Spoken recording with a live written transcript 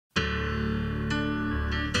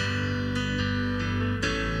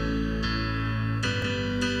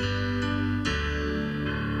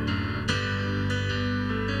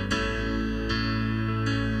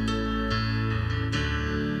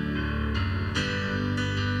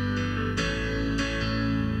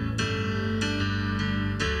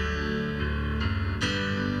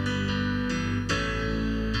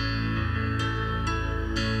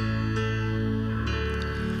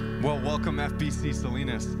Welcome, FBC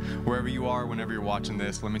Salinas. Wherever you are, whenever you're watching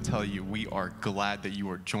this, let me tell you, we are glad that you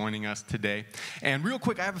are joining us today. And real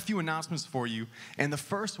quick, I have a few announcements for you. And the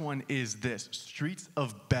first one is this. Streets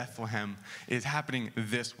of Bethlehem is happening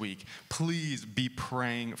this week. Please be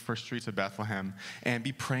praying for Streets of Bethlehem and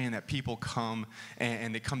be praying that people come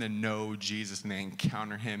and they come to know Jesus and they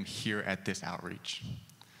encounter him here at this outreach.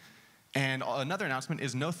 And another announcement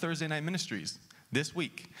is no Thursday night ministries this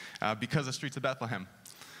week because of Streets of Bethlehem.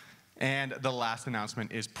 And the last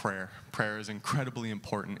announcement is prayer. Prayer is incredibly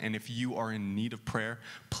important. And if you are in need of prayer,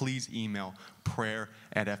 please email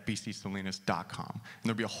prayer@fbcsalinas.com. And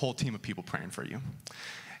there'll be a whole team of people praying for you.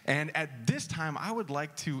 And at this time, I would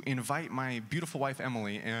like to invite my beautiful wife,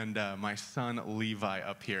 Emily, and my son, Levi,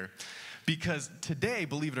 up here. Because today,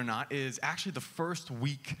 believe it or not, is actually the first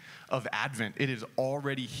week of Advent. It is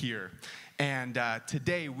already here. And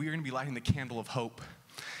today, we're going to be lighting the candle of hope.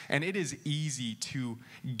 And it is easy to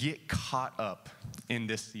get caught up in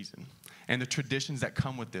this season and the traditions that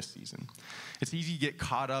come with this season. It's easy to get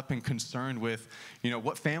caught up and concerned with,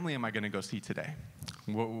 what family am I going to go see today?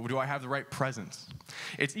 Do I have the right presents?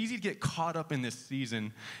 It's easy to get caught up in this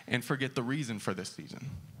season and forget the reason for this season.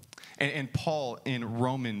 And Paul, in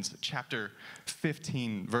Romans chapter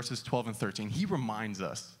 15, verses 12 and 13, he reminds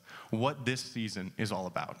us what this season is all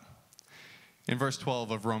about. In verse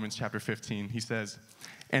 12 of Romans chapter 15, he says,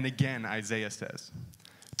 and again, Isaiah says,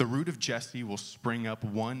 the root of Jesse will spring up,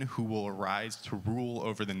 one who will arise to rule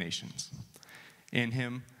over the nations. In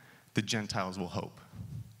him, the Gentiles will hope.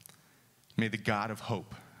 May the God of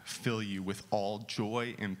hope fill you with all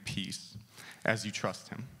joy and peace as you trust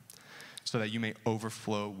him, so that you may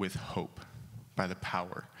overflow with hope by the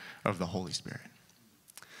power of the Holy Spirit.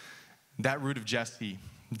 That root of Jesse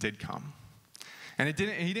did come. And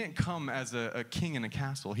he didn't come as a king in a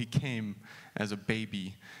castle. He came as a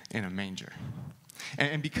baby in a manger.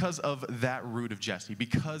 And because of that root of Jesse,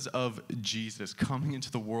 because of Jesus coming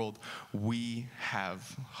into the world, we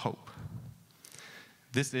have hope.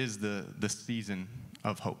 This is the season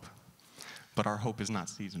of hope. But our hope is not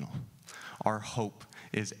seasonal. Our hope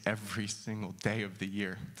is every single day of the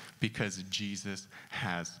year because Jesus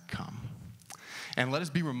has come. And let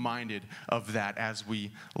us be reminded of that as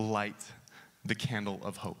we light the candle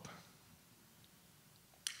of hope.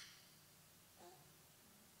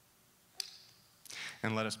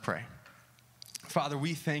 And let us pray. Father,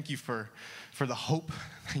 we thank you for the hope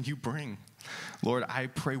that you bring. Lord, I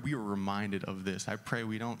pray we are reminded of this. I pray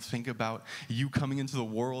we don't think about you coming into the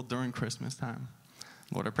world during Christmas time.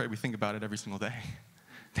 Lord, I pray we think about it every single day.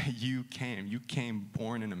 That you came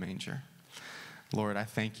born in a manger. Lord, I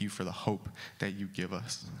thank you for the hope that you give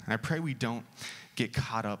us. And I pray we don't get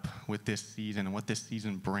caught up with this season and what this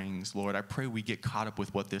season brings. Lord, I pray we get caught up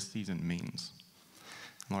with what this season means.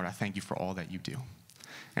 Lord, I thank you for all that you do.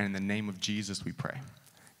 And in the name of Jesus we pray.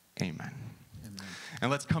 Amen. Amen.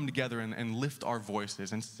 And let's come together and lift our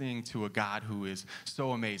voices and sing to a God who is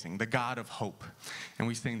so amazing, the God of hope. And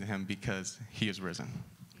we sing to him because he is risen.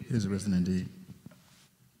 He is risen indeed.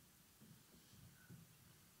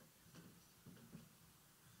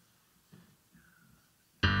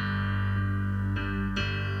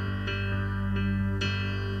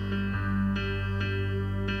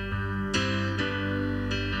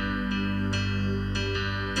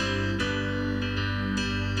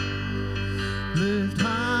 Lift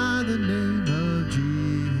high the name of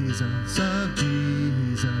Jesus,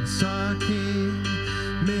 our King.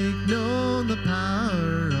 Make known the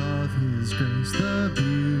power of his grace, the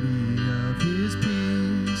beauty of his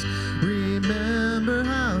peace. Remember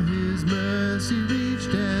how his mercy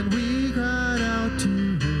reached and we cried out to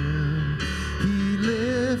him. He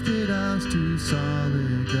lifted us to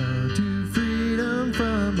solid ground, to freedom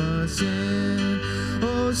from our sin.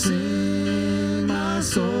 Oh, sing my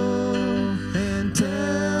soul and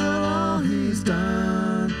tell all he's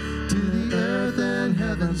done. To the earth and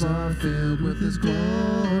heavens are filled with his glory.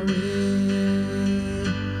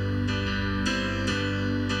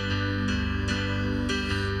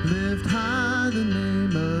 Lift high the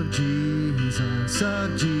name of Jesus,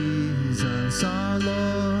 our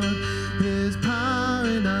Lord. His power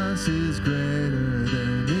in us is greater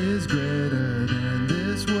than this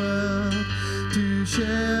world. To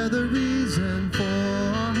share the reason for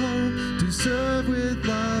our hope, to serve with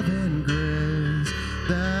love and grace,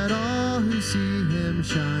 that all who see him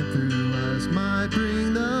shine through us might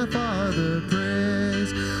bring the Father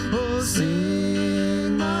praise. Oh,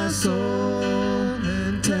 sing my soul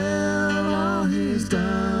and tell all he's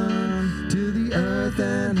done. To the earth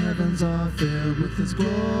and heavens are filled with his glory.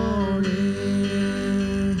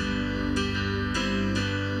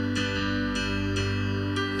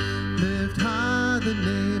 Lift high the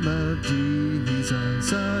name of Jesus.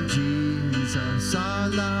 of Jesus our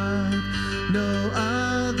Lord. No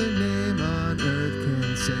other name on earth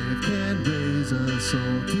can save, can raise a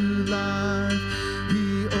soul to life.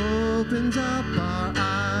 He opens up our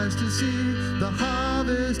eyes to see the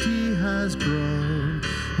harvest he has grown.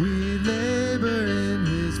 We labor in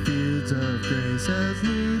his fields of grace as he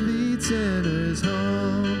leads sinners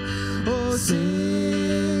home. Oh,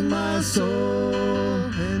 sing my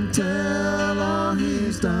soul and tell all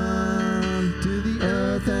he's done. To the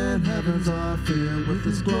earth and heavens are filled with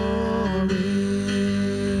his glory.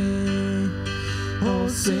 Oh,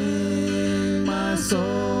 sing my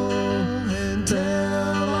soul and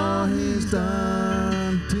tell all he's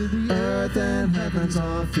done. To the earth and heavens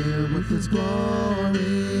are filled with his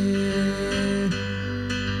glory.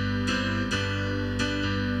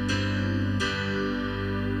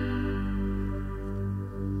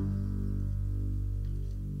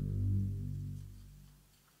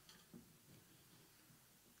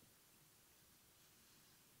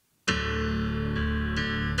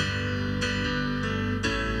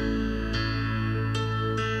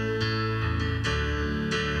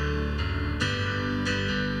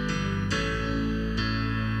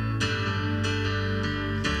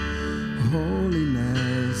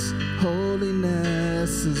 Holiness,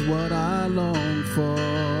 holiness is what I long for.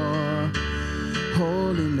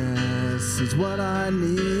 Holiness is what I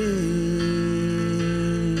need.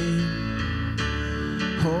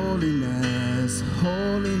 Holiness,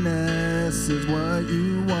 holiness is what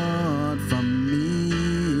you want from me.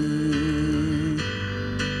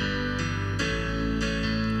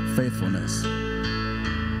 Faithfulness.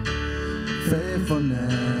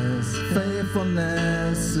 Faithfulness,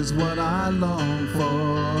 faithfulness is what I long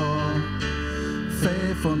for.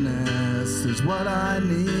 Faithfulness is what I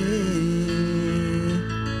need.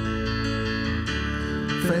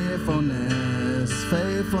 Faithfulness,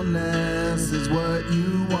 faithfulness is what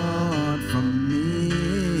you want from me.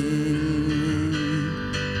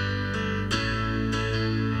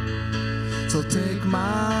 So take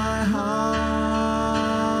my heart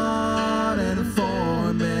and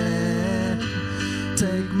form it.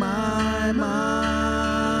 Take my mind,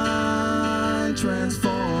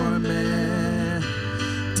 transform it.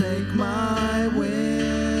 Take my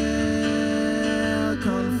will,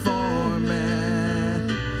 conform it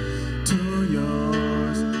to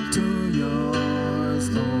yours,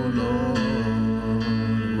 oh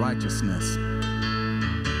Lord. Righteousness.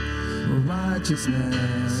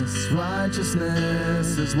 Righteousness,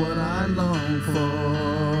 righteousness is what I long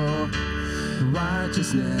for.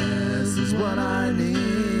 Righteousness is what I need.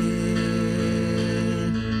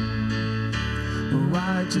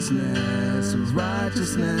 Righteousness,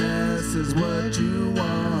 righteousness is what you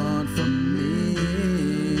want from me.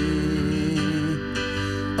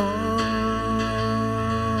 Oh,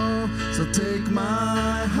 so take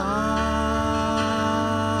my heart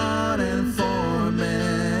and form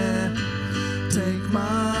it. Take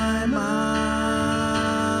my mind,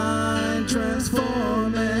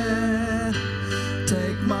 transform it.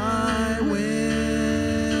 Take my will,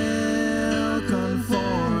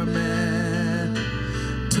 conform it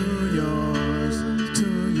to yours,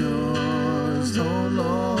 oh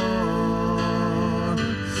Lord.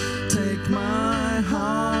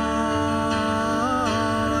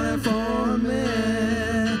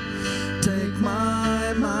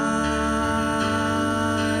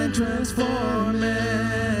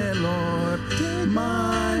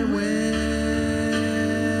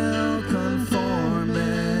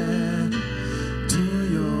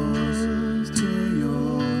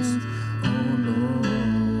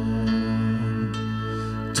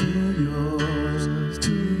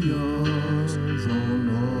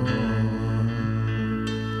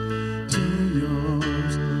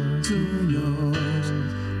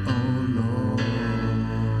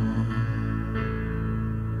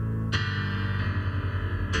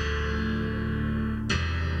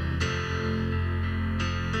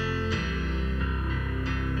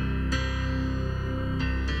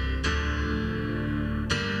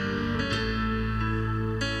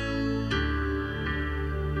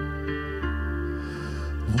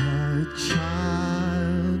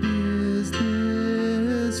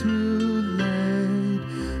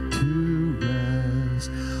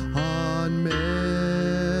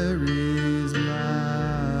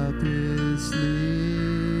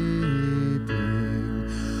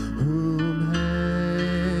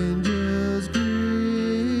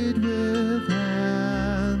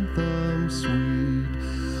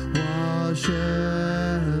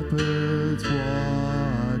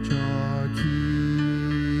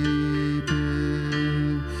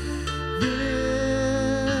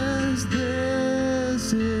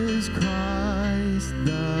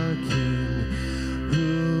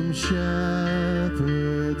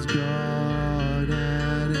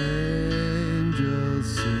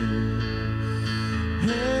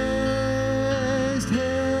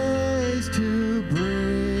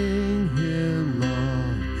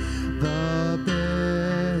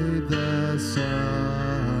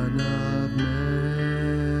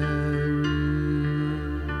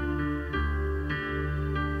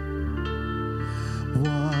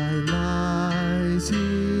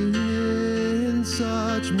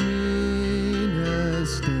 such mean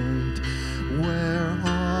estate, where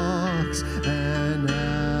ox and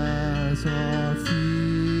ass are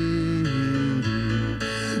feeding,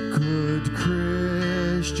 could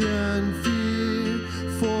Christian fear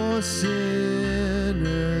for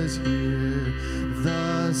sinners hear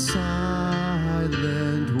the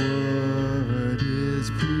silent word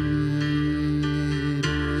is pleading?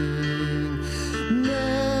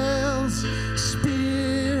 Nails,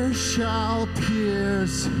 spear shall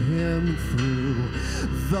pierce him through,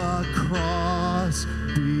 the cross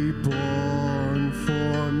be borne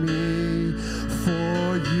for me,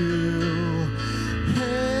 for you.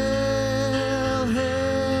 Hail,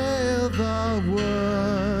 hail, the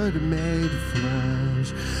Word made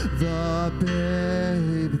flesh, the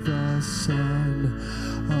babe, the Son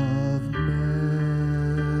of Mary.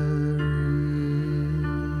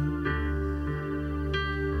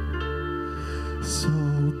 So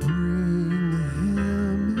bring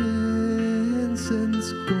him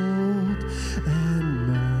incense, gold, and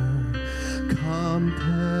myrrh. Come,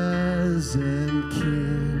 peasant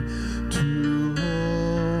king, to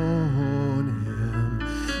own him,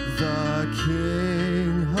 the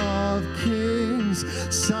King of kings.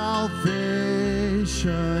 Salvation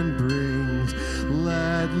brings.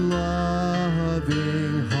 Let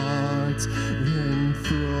loving hearts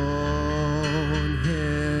enthrone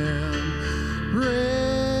him.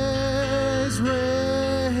 Raise,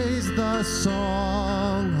 raise the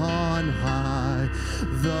song on high.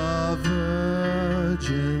 The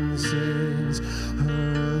Virgin sings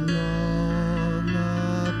her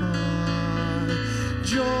lullaby.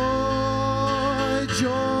 Joy,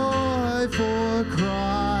 joy, for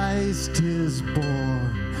Christ is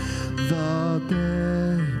born, the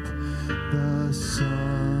babe, the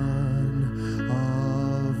Son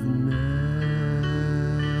of Mary.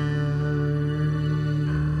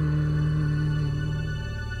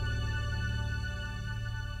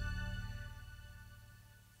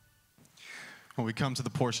 Well, we come to the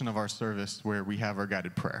portion of our service where we have our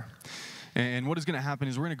guided prayer. And what is going to happen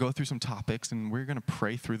is we're going to go through some topics and we're going to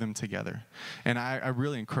pray through them together. And I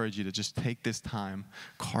really encourage you to just take this time,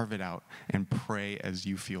 carve it out, and pray as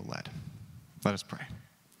you feel led. Let us pray.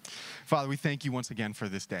 Father, we thank you once again for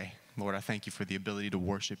this day. Lord, I thank you for the ability to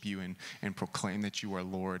worship you and proclaim that you are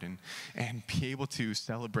Lord and be able to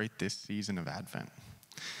celebrate this season of Advent.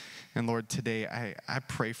 And Lord, today I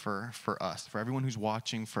pray for us, for everyone who's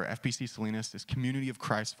watching, for FBC Salinas, this community of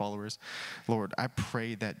Christ followers. Lord, I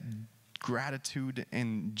pray that gratitude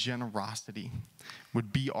and generosity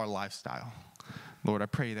would be our lifestyle. Lord, I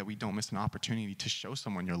pray that we don't miss an opportunity to show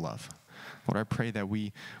someone your love. Lord, I pray that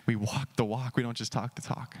we walk the walk. We don't just talk the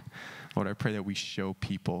talk. Lord, I pray that we show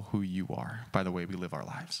people who you are by the way we live our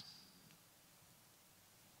lives.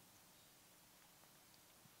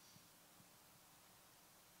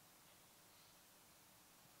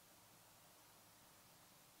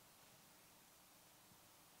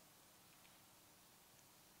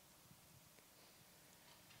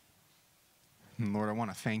 And Lord, I want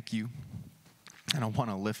to thank you, and I want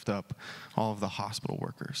to lift up all of the hospital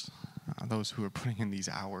workers, those who are putting in these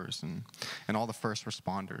hours, and all the first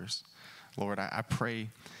responders. Lord, I pray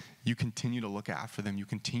you continue to look after them. You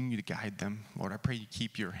continue to guide them. Lord, I pray you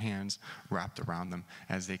keep your hands wrapped around them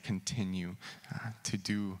as they continue to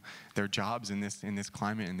do their jobs in this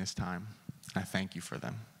climate, in this time. I thank you for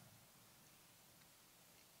them.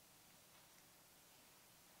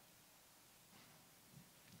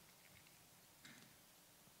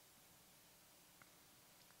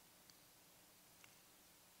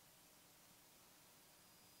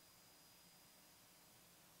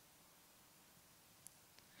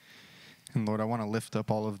 And Lord, I want to lift up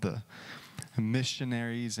all of the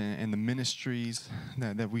missionaries and the ministries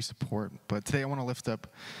that we support. But today I want to lift up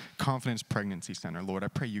Confidence Pregnancy Center. Lord, I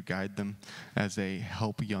pray you guide them as they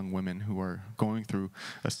help young women who are going through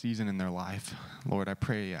a season in their life. Lord, I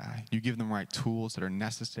pray you give them the right tools that are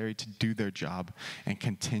necessary to do their job and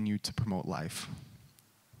continue to promote life.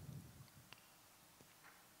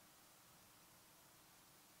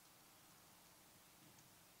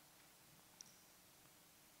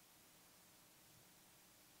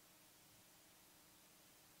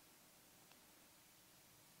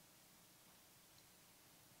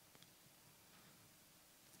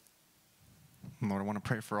 Lord, I want to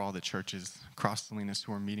pray for all the churches across Salinas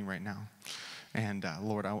who are meeting right now. And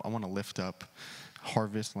Lord, I want to lift up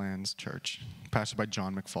Harvest Lands Church, pastored by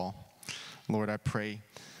John McFall. Lord, I pray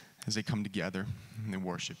as they come together and they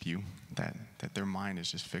worship you, that their mind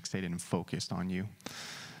is just fixated and focused on you,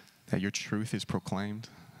 that your truth is proclaimed,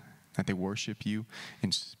 that they worship you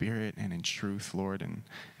in spirit and in truth, Lord, and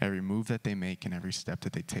every move that they make and every step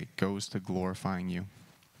that they take goes to glorifying you.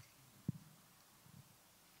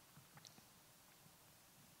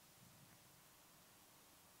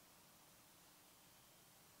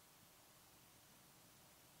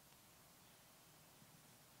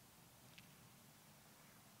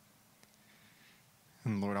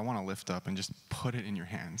 And Lord, I want to lift up and just put it in your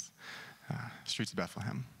hands, Streets of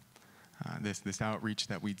Bethlehem. This outreach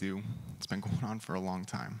that we do, it's been going on for a long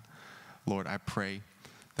time. Lord, I pray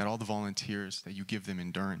that all the volunteers, that you give them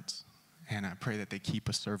endurance. And I pray that they keep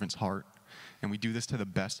a servant's heart. And we do this to the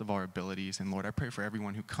best of our abilities. And Lord, I pray for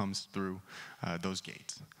everyone who comes through those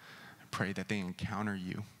gates. I pray that they encounter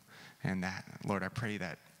you. And that, Lord, I pray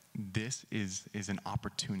that this is an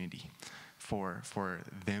opportunity for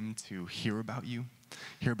them to hear about you,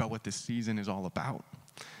 hear about what this season is all about,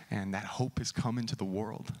 and that hope has come into the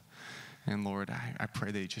world. And Lord, I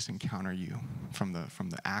pray they just encounter you, from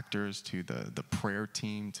the actors to the prayer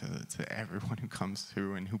team to everyone who comes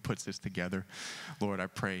through and who puts this together. Lord, I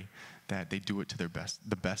pray that they do it to the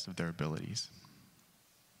best of their abilities.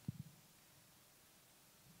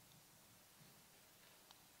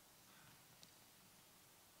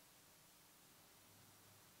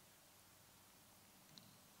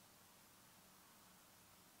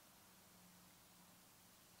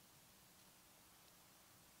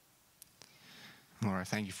 Lord, I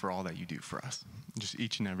thank you for all that you do for us. Just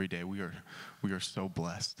each and every day, we are so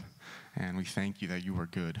blessed, and we thank you that you are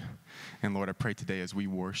good. And Lord, I pray today as we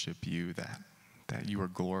worship you that you are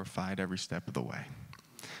glorified every step of the way.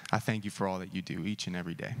 I thank you for all that you do each and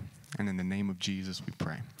every day. And in the name of Jesus, we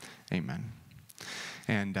pray. Amen.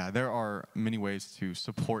 And there are many ways to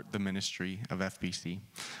support the ministry of FBC.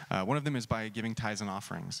 One of them is by giving tithes and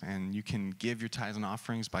offerings. And you can give your tithes and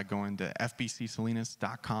offerings by going to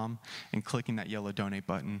fbcsalinas.com and clicking that yellow donate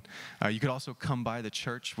button. You could also come by the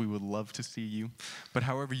church. We would love to see you. But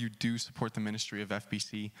however you do support the ministry of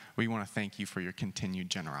FBC, we want to thank you for your continued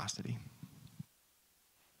generosity.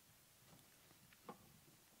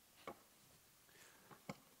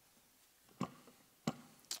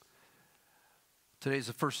 Today's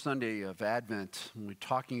the first Sunday of Advent, and we're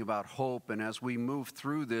talking about hope. And as we move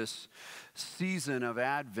through this season of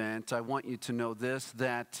Advent, I want you to know this,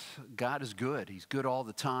 that God is good. He's good all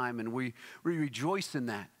the time, and we rejoice in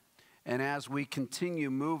that. And as we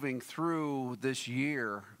continue moving through this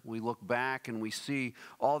year, we look back and we see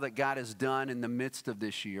all that God has done in the midst of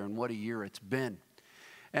this year, and what a year it's been.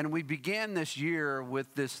 And we began this year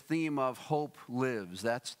with this theme of Hope Lives.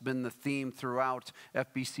 That's been the theme throughout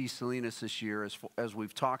FBC Salinas this year as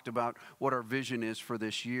we've talked about what our vision is for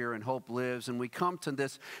this year, and Hope Lives. And we come to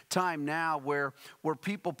this time now where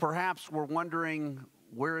people perhaps were wondering,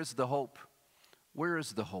 where is the hope? Where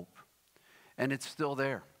is the hope? And it's still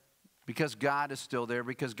there. Because God is still there,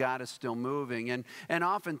 because God is still moving. And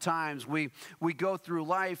oftentimes we go through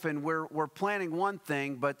life and we're planning one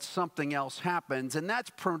thing, but something else happens. And that's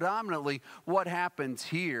predominantly what happens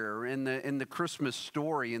here in the Christmas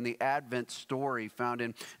story, in the Advent story found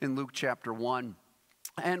in Luke chapter 1.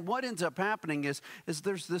 And what ends up happening is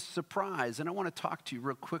there's this surprise. And I want to talk to you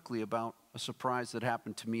real quickly about a surprise that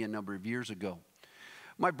happened to me a number of years ago.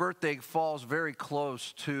 My birthday falls very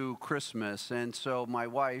close to Christmas, and so my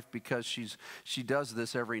wife, because she does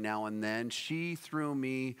this every now and then, she threw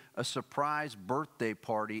me a surprise birthday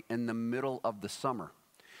party in the middle of the summer.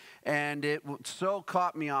 And it so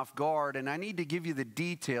caught me off guard, and I need to give you the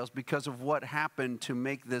details because of what happened to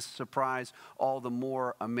make this surprise all the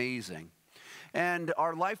more amazing. And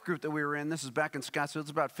our life group that we were in, this is back in Scottsdale,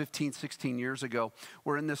 it's about 15, 16 years ago,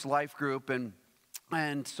 we're in this life group,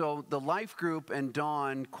 and so the life group and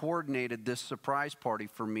Dawn coordinated this surprise party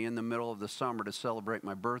for me in the middle of the summer to celebrate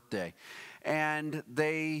my birthday. And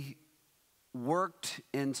they worked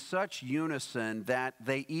in such unison that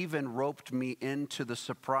they even roped me into the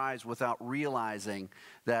surprise without realizing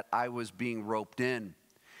that I was being roped in.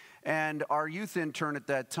 And our youth intern at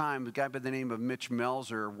that time, a guy by the name of Mitch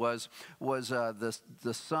Melzer, was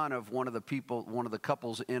the son of one of the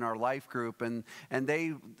couples in our life group, and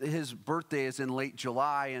his birthday is in late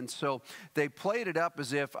July, and so they played it up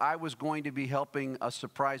as if I was going to be helping a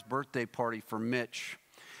surprise birthday party for Mitch.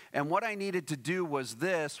 And what I needed to do was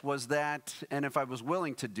that, and if I was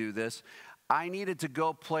willing to do this, I needed to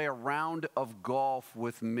go play a round of golf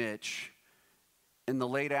with Mitch in the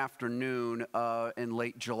late afternoon in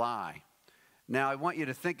late July. Now, I want you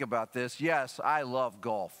to think about this. Yes, I love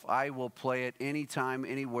golf. I will play it anytime,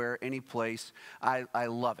 anywhere, any place. I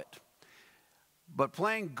love it. But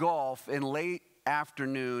playing golf in late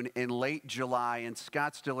afternoon in late July in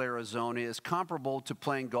Scottsdale, Arizona is comparable to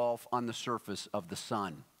playing golf on the surface of the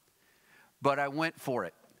sun. but I went for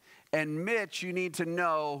it. And Mitch, you need to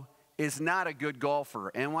know, is not a good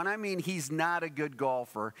golfer. And when I mean he's not a good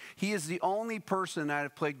golfer, he is the only person that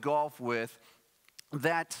I've played golf with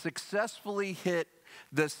that successfully hit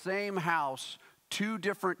the same house 2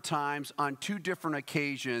 different times on 2 different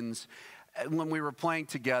occasions when we were playing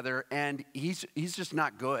together, and he's just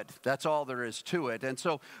not good. That's all there is to it. And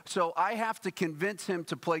so I have to convince him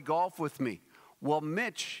to play golf with me. Well,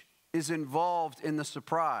 Mitch is involved in the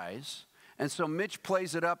surprise, and so Mitch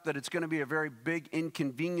plays it up that it's going to be a very big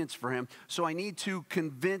inconvenience for him. So I need to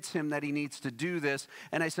convince him that he needs to do this.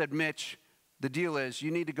 And I said, Mitch, the deal is you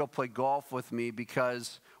need to go play golf with me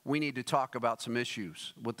because we need to talk about some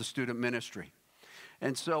issues with the student ministry.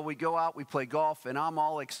 And so we go out, we play golf, and I'm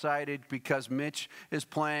all excited because Mitch is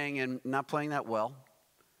playing and not playing that well,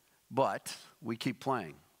 but we keep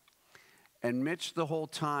playing. And Mitch the whole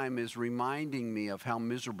time is reminding me of how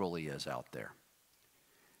miserable he is out there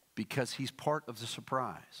because he's part of the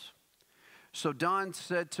surprise. So Dawn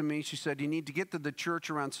said to me, she said, you need to get to the church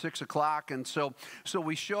around 6 o'clock. And so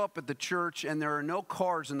we show up at the church, and there are no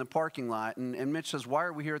cars in the parking lot. And Mitch says, why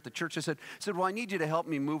are we here at the church? I said, well, I need you to help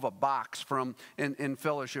me move a box from in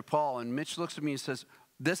Fellowship Hall. And Mitch looks at me and says,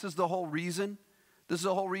 this is the whole reason? This is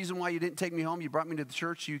the whole reason why you didn't take me home? You brought me to the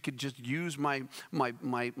church so you could just use my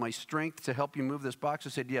strength to help you move this box? I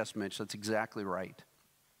said, yes, Mitch, that's exactly right.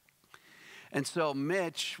 And so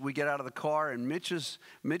Mitch, we get out of the car, and Mitch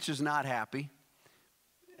is not happy.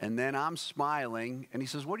 And then I'm smiling, and he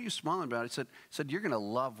says, what are you smiling about? I said, you're going to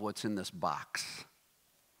love what's in this box.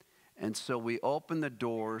 And so we open the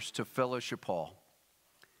doors to Fellowship Hall.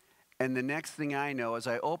 And the next thing I know, as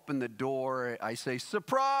I open the door, I say,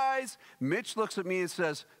 surprise! Mitch looks at me and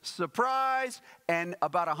says, surprise! And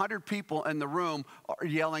about 100 people in the room are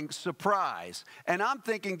yelling, surprise! And I'm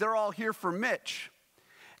thinking they're all here for Mitch.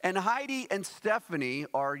 And Heidi and Stephanie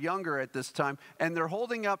are younger at this time, and they're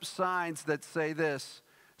holding up signs that say this,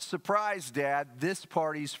 surprise, Dad, this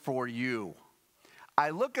party's for you. I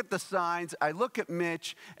look at the signs, I look at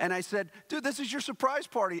Mitch, and I said, dude, this is your surprise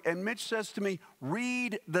party. And Mitch says to me,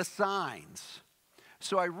 read the signs.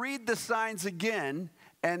 So I read the signs again,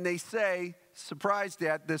 and they say, surprise,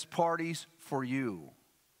 Dad, this party's for you.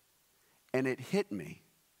 And it hit me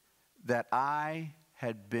that I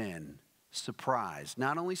had been surprised.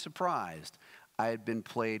 Not only surprised, I had been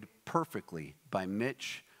played perfectly by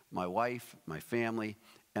Mitch, my wife, my family,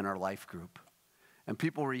 and our life group. And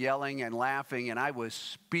people were yelling and laughing, and I was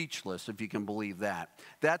speechless, if you can believe that.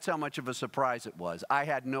 That's how much of a surprise it was. I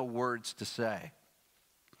had no words to say.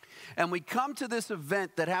 And we come to this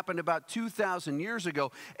event that happened about 2,000 years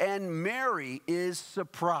ago, and Mary is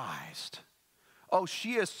surprised. Oh,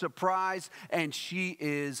 she is surprised, and she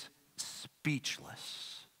is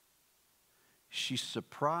speechless. She's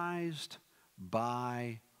surprised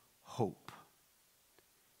by hope.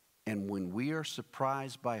 And when we are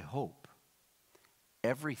surprised by hope,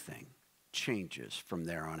 everything changes from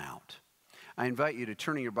there on out. I invite you to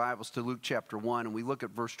turn in your Bibles to Luke chapter 1, and we look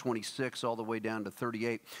at verse 26 all the way down to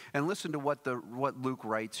 38. And listen to what Luke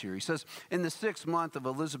writes here. He says, in the 6th month of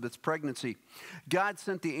Elizabeth's pregnancy, God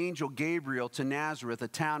sent the angel Gabriel to Nazareth, a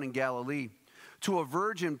town in Galilee, to a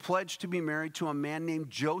virgin pledged to be married to a man named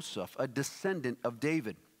Joseph, a descendant of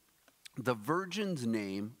David. The virgin's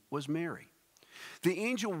name was Mary. The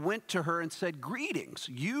angel went to her and said, greetings,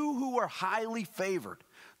 you who are highly favored.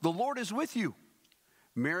 The Lord is with you.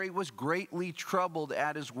 Mary was greatly troubled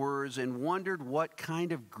at his words and wondered what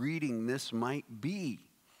kind of greeting this might be.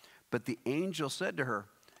 But the angel said to her,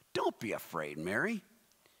 don't be afraid, Mary.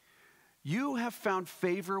 You have found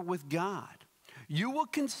favor with God. You will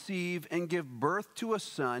conceive and give birth to a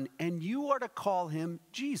son, and you are to call him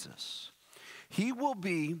Jesus. He will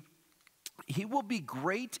be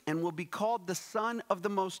great and will be called the Son of the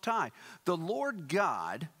Most High. The Lord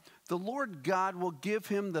God will give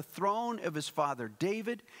him the throne of his father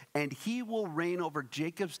David, and he will reign over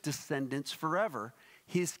Jacob's descendants forever.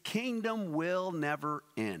 His kingdom will never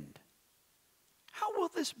end. How will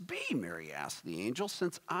this be, Mary asked the angel,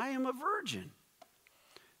 since I am a virgin?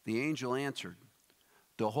 The angel answered,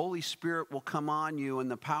 the Holy Spirit will come on you,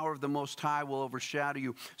 and the power of the Most High will overshadow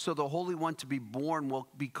you. So the Holy One to be born will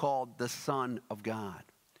be called the Son of God.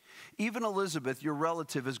 Even Elizabeth, your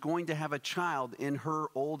relative, is going to have a child in her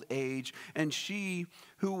old age, and she,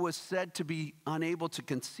 who was said to be unable to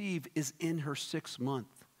conceive, is in her 6th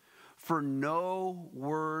month. For no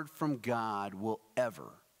word from God will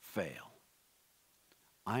ever fail.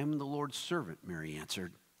 I am the Lord's servant, Mary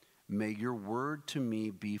answered. May your word to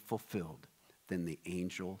me be fulfilled. Then the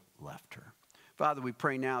angel left her. Father, we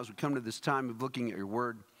pray now as we come to this time of looking at your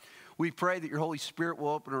word, we pray that your Holy Spirit will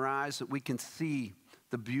open our eyes that we can see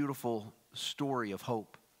the beautiful story of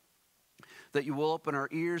hope. That you will open our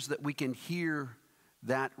ears that we can hear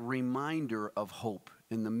that reminder of hope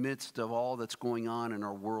in the midst of all that's going on in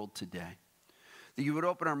our world today. That you would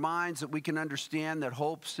open our minds that we can understand that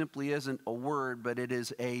hope simply isn't a word, but it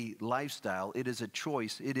is a lifestyle. It is a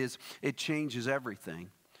choice. It changes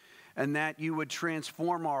everything. And that you would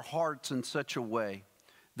transform our hearts in such a way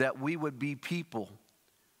that we would be people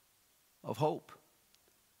of hope,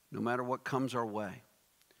 no matter what comes our way.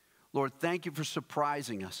 Lord, thank you for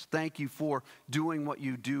surprising us. Thank you for doing what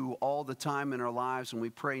you do all the time in our lives. And we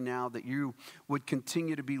pray now that you would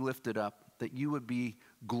continue to be lifted up, that you would be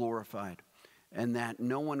glorified, and that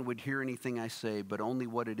no one would hear anything I say, but only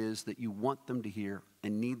what it is that you want them to hear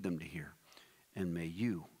and need them to hear. And may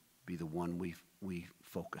you be the one we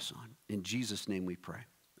focus on. In Jesus' name we pray.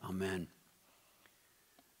 Amen.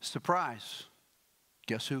 Surprise.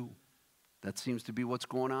 Guess who? That seems to be what's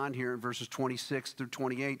going on here in verses 26 through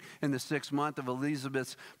 28. In the 6th month of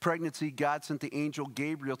Elizabeth's pregnancy, God sent the angel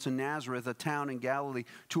Gabriel to Nazareth, a town in Galilee,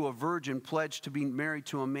 to a virgin pledged to be married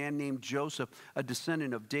to a man named Joseph, a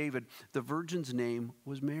descendant of David. The virgin's name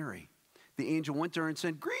was Mary. The angel went to her and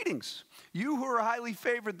said, "Greetings, you who are highly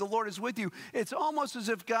favored, the Lord is with you." It's almost as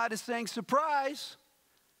if God is saying, surprise,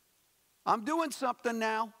 I'm doing something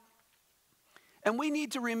now. And we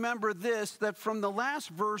need to remember this, that from the last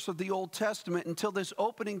verse of the Old Testament until this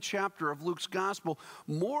opening chapter of Luke's gospel,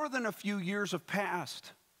 more than a few years have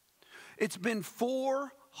passed. It's been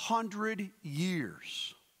 400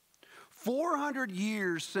 years. 400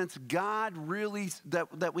 years since God really,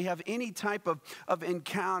 that we have any type of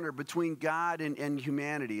encounter between God and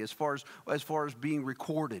humanity as far as being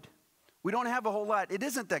recorded. We don't have a whole lot. It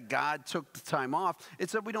isn't that God took the time off.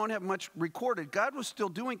 It's that we don't have much recorded. God was still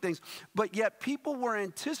doing things, but yet people were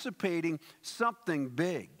anticipating something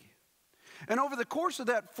big. And over the course of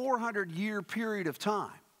that 400-year period of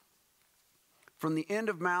time, from the end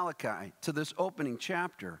of Malachi to this opening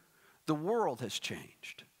chapter, the world has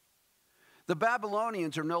changed. The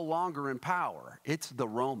Babylonians are no longer in power. It's the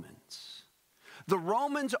Romans. The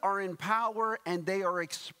Romans are in power, and they are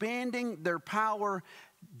expanding their power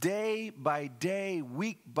day by day,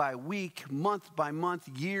 week by week, month by month,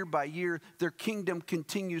 year by year. Their kingdom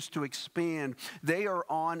continues to expand. They are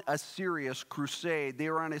on a serious crusade. They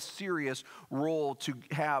are on a serious role to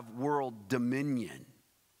have world dominion.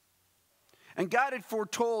 And God had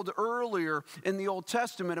foretold earlier in the Old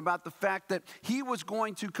Testament about the fact that he was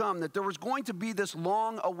going to come, that there was going to be this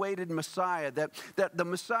long-awaited Messiah, that the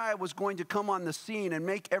Messiah was going to come on the scene and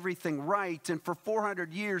make everything right. And for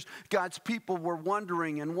 400 years, God's people were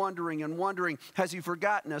wondering and wondering and wondering, has he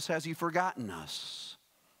forgotten us? Has he forgotten us?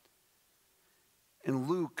 And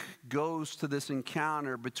Luke goes to this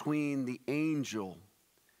encounter between the angel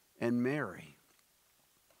and Mary.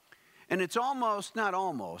 And it's almost, not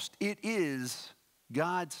almost, it is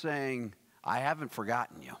God saying, I haven't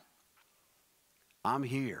forgotten you. I'm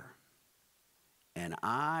here. And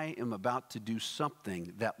I am about to do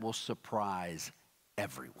something that will surprise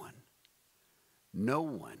everyone. No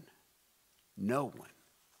one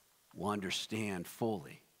will understand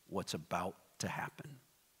fully what's about to happen.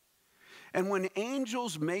 And when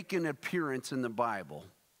angels make an appearance in the Bible,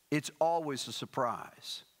 it's always a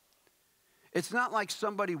surprise. It's not like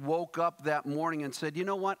somebody woke up that morning and said, you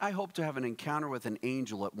know what, I hope to have an encounter with an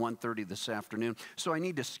angel at 1:30 this afternoon, so I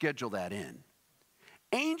need to schedule that in.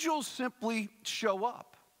 Angels simply show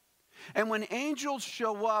up. And when angels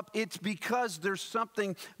show up, it's because there's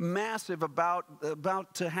something massive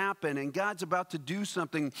about to happen, and God's about to do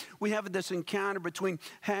something. We have this encounter between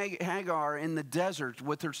Hagar in the desert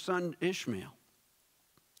with her son Ishmael.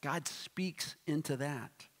 God speaks into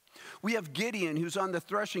that. We have Gideon, who's on the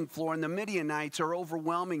threshing floor, and the Midianites are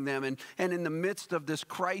overwhelming them. And in the midst of this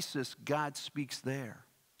crisis, God speaks there.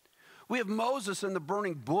 We have Moses in the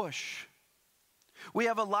burning bush. We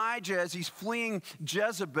have Elijah as he's fleeing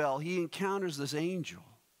Jezebel. He encounters this angel.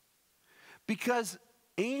 Because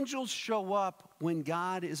angels show up when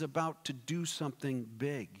God is about to do something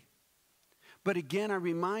big. But again, I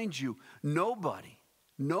remind you,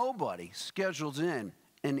 nobody schedules in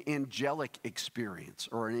an angelic experience,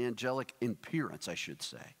 or an angelic appearance, I should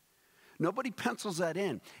say. Nobody pencils that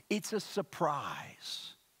in. It's a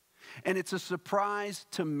surprise. And it's a surprise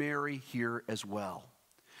to Mary here as well.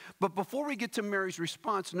 But before we get to Mary's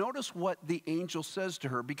response, notice what the angel says to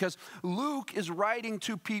her, because Luke is writing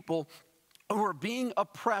to people who are being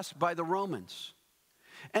oppressed by the Romans.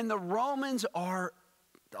 And the Romans are,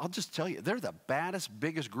 I'll just tell you, they're the baddest,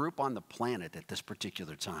 biggest group on the planet at this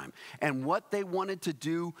particular time. And what they wanted to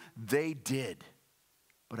do, they did.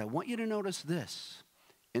 But I want you to notice this.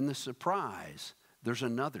 In the surprise, there's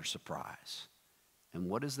another surprise. And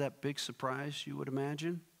what is that big surprise you would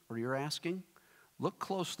imagine, or you're asking? Look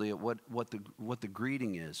closely at what the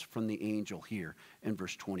greeting is from the angel here in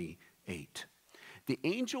verse 28. The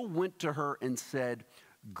angel went to her and said,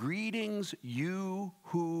 "Greetings, you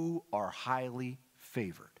who are highly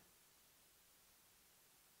favored."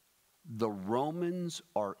 The Romans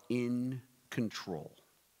are in control.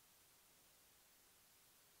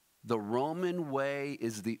 The Roman way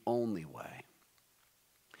is the only way.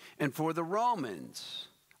 And for the Romans,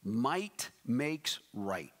 might makes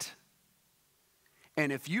right.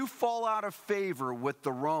 And if you fall out of favor with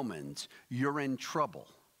the Romans, you're in trouble.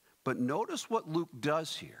 But notice what Luke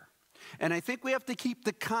does here. And I think we have to keep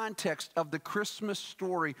the context of the Christmas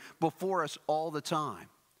story before us all the time.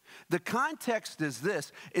 The context is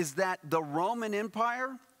this, is that the Roman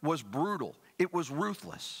Empire was brutal. It was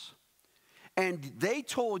ruthless. And they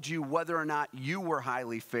told you whether or not you were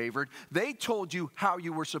highly favored. They told you how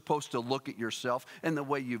you were supposed to look at yourself and the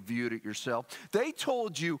way you viewed it yourself. They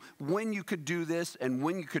told you when you could do this and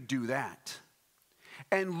when you could do that.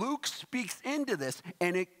 And Luke speaks into this,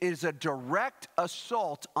 and it is a direct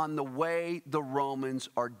assault on the way the Romans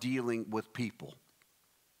are dealing with people.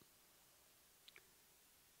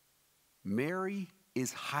 Mary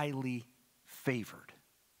is highly favored.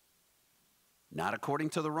 Not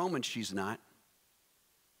according to the Romans, she's not.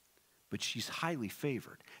 But she's highly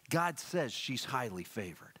favored. God says she's highly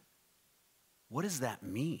favored. What does that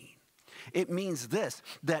mean? It means this,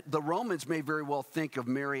 that the Romans may very well think of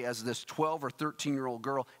Mary as this 12 or 13-year-old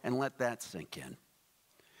girl, and let that sink in.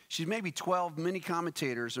 She's maybe 12. Many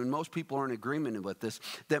commentators, and most people are in agreement with this,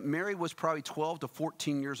 that Mary was probably 12 to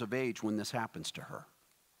 14 years of age when this happens to her.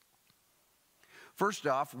 First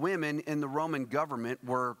off, women in the Roman government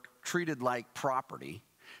were treated like property.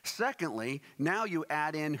 Secondly, now you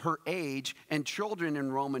add in her age, and children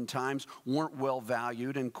in Roman times weren't well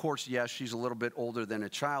valued. And of course, yes, she's a little bit older than a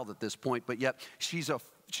child at this point, but yet she's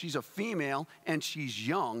a female and she's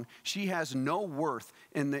young. She has no worth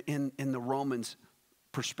in the Romans'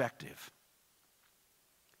 perspective.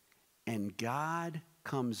 And God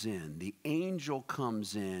comes in, the angel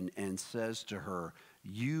comes in and says to her,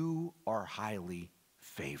 "You are highly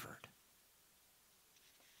favored."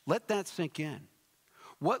 Let that sink in.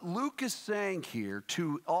 What Luke is saying here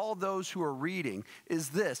to all those who are reading is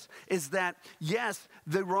this, is that yes,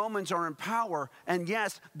 the Romans are in power, and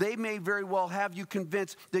yes, they may very well have you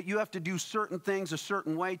convinced that you have to do certain things a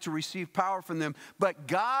certain way to receive power from them, but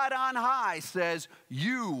God on high says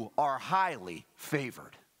you are highly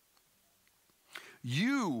favored.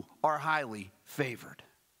 You are highly favored.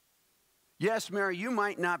 Yes, Mary, you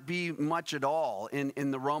might not be much at all in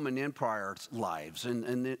the Roman Empire's lives and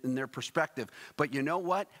in their perspective. But you know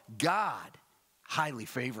what? God highly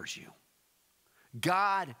favors you.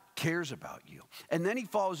 God cares about you. And then he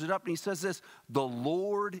follows it up and he says this, "The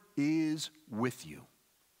Lord is with you."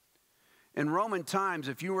 In Roman times,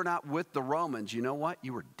 if you were not with the Romans, you know what?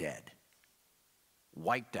 You were dead.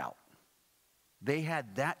 Wiped out. They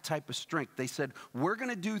had that type of strength. They said, we're going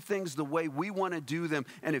to do things the way we want to do them,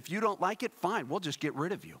 and if you don't like it, fine, we'll just get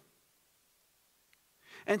rid of you.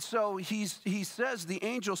 And so he says, the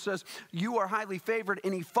angel says, you are highly favored,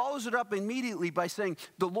 and he follows it up immediately by saying,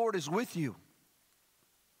 the Lord is with you.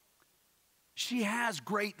 She has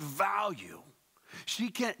great value.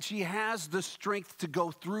 She has the strength to go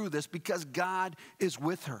through this because God is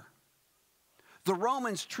with her. The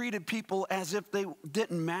Romans treated people as if they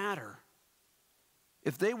didn't matter.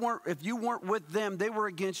 If you weren't with them, they were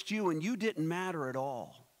against you, and you didn't matter at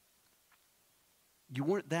all. You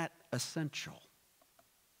weren't that essential.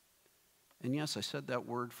 And yes, I said that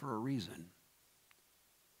word for a reason.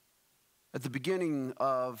 At the beginning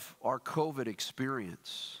of our COVID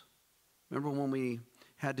experience, remember when we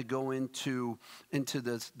had to go into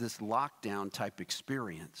this lockdown type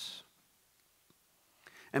experience?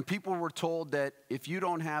 And people were told that if you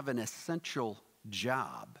don't have an essential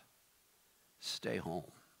job, stay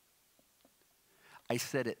home. I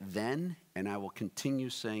said it then, and I will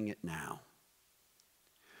continue saying it now.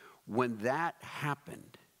 When that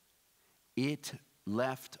happened, it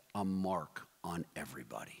left a mark on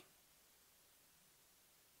everybody.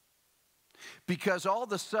 Because all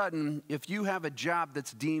of a sudden, if you have a job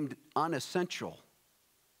that's deemed unessential,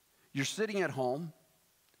 you're sitting at home,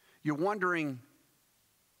 you're wondering,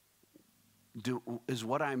 is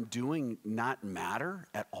what I'm doing not matter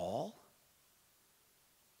at all?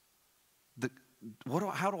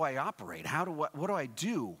 How do I operate? What do I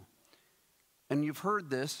do? And you've heard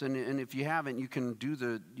this, and if you haven't, you can do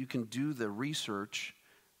the research.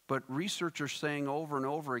 But researchers are saying over and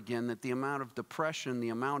over again that the amount of depression, the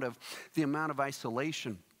amount of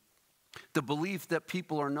isolation, the belief that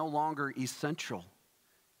people are no longer essential,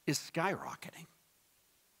 is skyrocketing.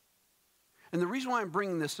 And the reason why I'm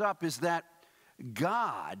bringing this up is that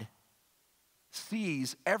God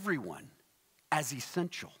sees everyone as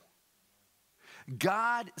essential.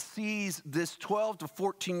 God sees this 12 to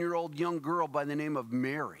 14-year-old young girl by the name of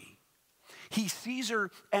Mary. He sees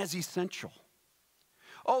her as essential.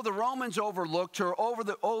 Oh, the Romans overlooked her.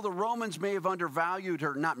 The Romans may have undervalued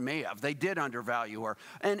her. Not may have. They did undervalue her.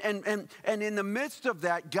 And in the midst of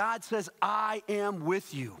that, God says, I am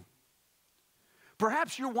with you.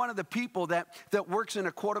 Perhaps you're one of the people that works in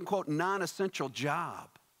a quote-unquote non-essential job.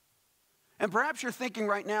 And perhaps you're thinking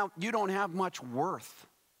right now, you don't have much worth.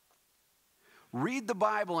 Read the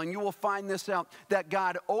Bible and you will find this out, that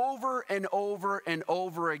God over and over and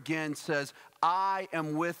over again says, I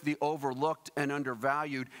am with the overlooked and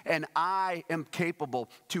undervalued, and I am capable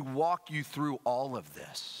to walk you through all of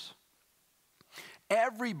this.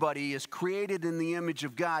 Everybody is created in the image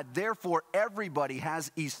of God. Therefore, everybody has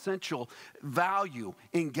essential value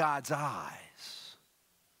in God's eyes.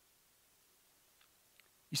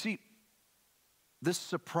 You see, this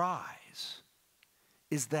surprise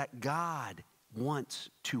is that God wants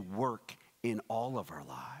to work in all of our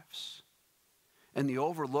lives. And the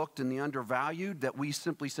overlooked and the undervalued that we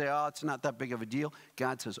simply say, oh, it's not that big of a deal.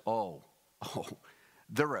 God says, oh,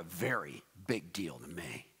 they're a very big deal to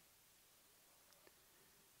me.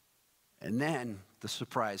 And then the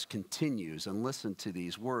surprise continues, and listen to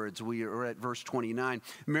these words. We are at verse 29.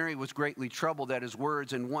 Mary was greatly troubled at his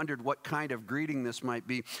words and wondered what kind of greeting this might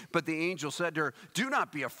be. But the angel said to her, do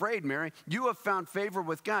not be afraid, Mary. You have found favor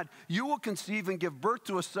with God. You will conceive and give birth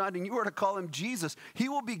to a son, and you are to call him Jesus. He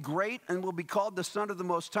will be great and will be called the Son of the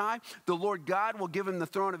Most High. The Lord God will give him the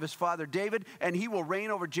throne of his father David, and he will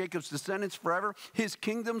reign over Jacob's descendants forever. His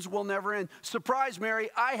kingdoms will never end. Surprise,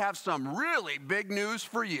 Mary, I have some really big news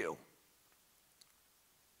for you.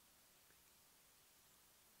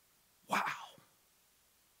 Wow.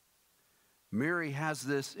 Mary has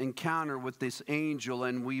this encounter with this angel,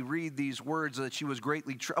 and we read these words that she was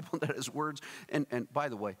greatly troubled at his words. And by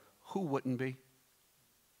the way, who wouldn't be?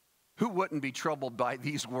 Who wouldn't be troubled by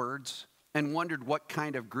these words and wondered what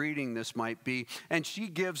kind of greeting this might be? And she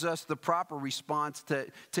gives us the proper response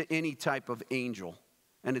to any type of angel.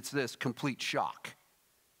 And it's this: complete shock.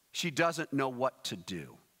 She doesn't know what to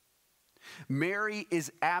do. Mary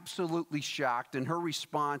is absolutely shocked, and her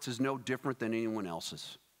response is no different than anyone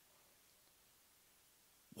else's.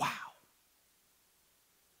 Wow.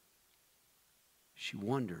 She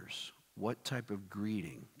wonders what type of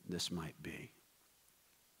greeting this might be.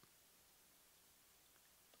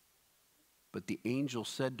 But the angel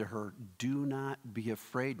said to her, do not be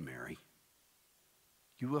afraid, Mary.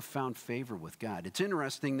 You have found favor with God. It's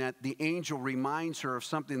interesting that the angel reminds her of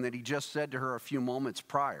something that he just said to her a few moments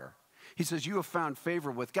prior. He says, you have found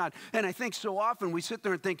favor with God. And I think so often we sit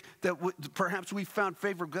there and think that perhaps we found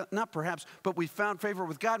favor, not perhaps, but we found favor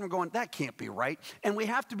with God, and we're going, that can't be right. And we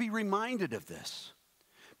have to be reminded of this.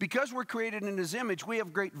 Because we're created in his image, we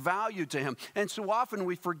have great value to him. And so often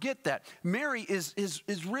we forget that. Mary is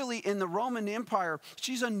really, in the Roman Empire,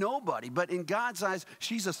 she's a nobody, but in God's eyes,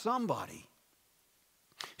 she's a somebody.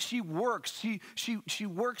 She works. She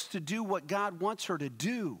works to do what God wants her to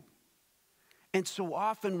do. And so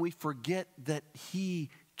often we forget that he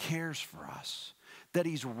cares for us, that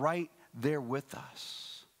he's right there with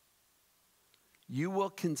us. You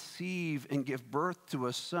will conceive and give birth to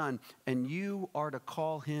a son, and you are to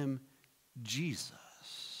call him Jesus.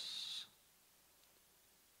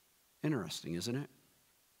 Interesting, isn't it?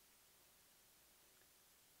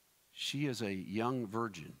 She is a young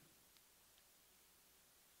virgin,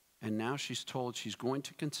 and now she's told she's going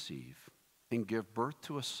to conceive and give birth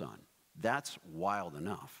to a son. That's wild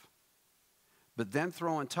enough. But then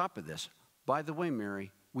throw on top of this, by the way,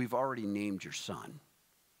 Mary, we've already named your son.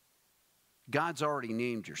 God's already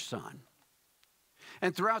named your son.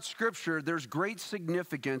 And throughout Scripture, there's great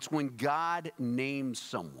significance when God names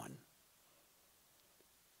someone.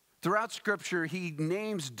 Throughout Scripture, he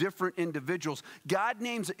names different individuals. God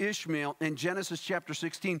names Ishmael in Genesis chapter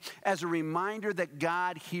 16 as a reminder that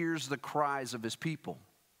God hears the cries of his people.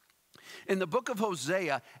 In the book of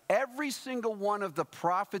Hosea, every single one of the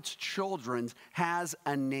prophet's children has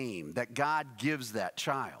a name that God gives that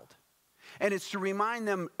child. And it's to remind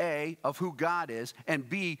them, A, of who God is, and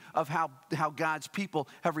B, of how God's people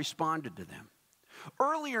have responded to them.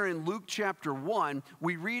 Earlier in Luke chapter 1,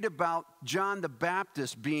 we read about John the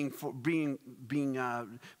Baptist being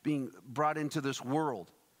brought into this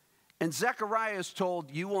world. And Zechariah is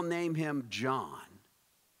told, you will name him John.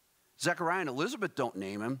 Zechariah and Elizabeth don't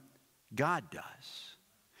name him. God does.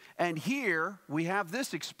 And here we have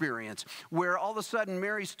this experience where all of a sudden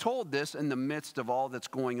Mary's told this in the midst of all that's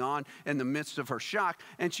going on, in the midst of her shock.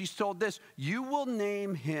 And she's told this, you will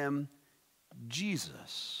name him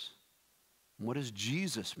Jesus. What does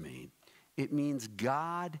Jesus mean? It means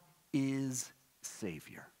God is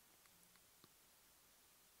Savior.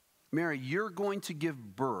 Mary, you're going to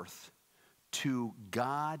give birth to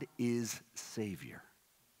God is Savior.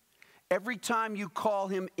 Every time you call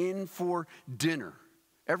him in for dinner,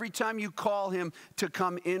 every time you call him to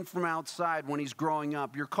come in from outside when he's growing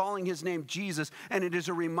up, you're calling his name Jesus, and it is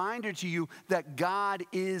a reminder to you that God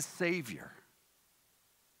is Savior.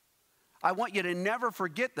 I want you to never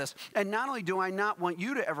forget this. And not only do I not want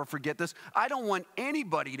you to ever forget this, I don't want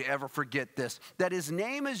anybody to ever forget this, that his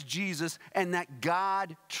name is Jesus and that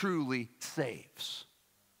God truly saves.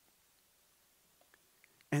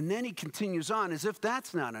 And then he continues on as if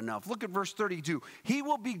that's not enough. Look at verse 32. He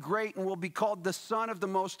will be great and will be called the Son of the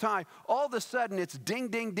Most High. All of a sudden, it's ding,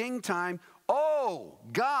 ding, ding time. Oh,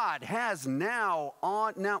 God has now,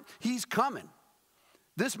 he's coming.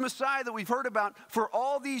 This Messiah that we've heard about for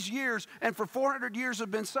all these years and for 400 years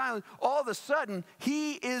have been silent, all of a sudden,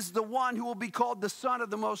 he is the one who will be called the Son of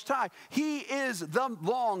the Most High. He is the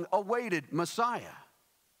long-awaited Messiah.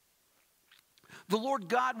 The Lord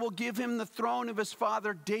God will give him the throne of his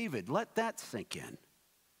father David. Let that sink in. You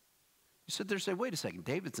sit there and say, wait a second,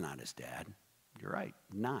 David's not his dad. You're right,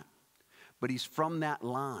 not. But he's from that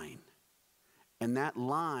line. And that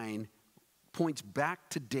line points back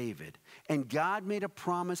to David. And God made a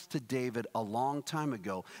promise to David a long time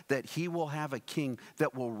ago that he will have a king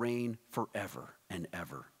that will reign forever and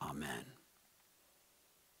ever. Amen.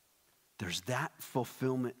 There's that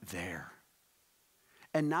fulfillment there.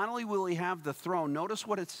 And not only will he have the throne, notice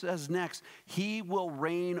what it says next. He will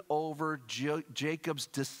reign over Jacob's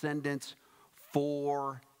descendants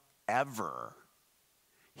forever.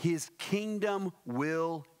 His kingdom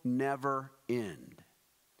will never end.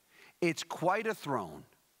 It's quite a throne,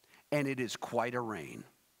 and it is quite a reign.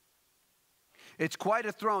 It's quite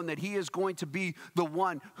a throne that he is going to be the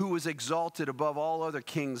one who is exalted above all other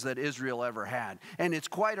kings that Israel ever had. And it's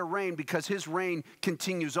quite a reign because his reign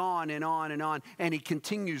continues on and on and on, and he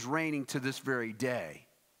continues reigning to this very day.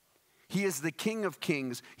 He is the King of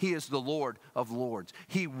kings. He is the Lord of lords.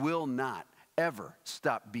 He will not ever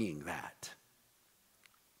stop being that.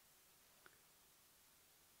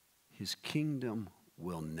 His kingdom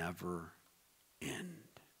will never end.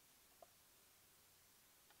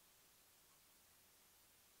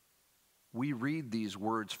 We read these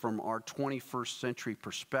words from our 21st century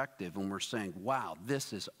perspective and we're saying, wow,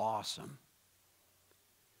 this is awesome.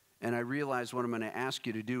 And I realize what I'm going to ask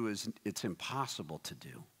you to do is it's impossible to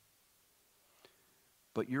do.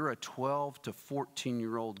 But you're a 12 to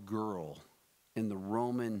 14-year-old girl in the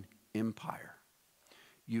Roman Empire.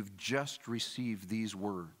 You've just received these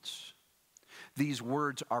words. These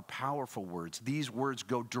words are powerful words. These words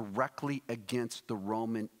go directly against the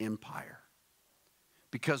Roman Empire.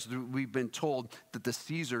 Because we've been told that the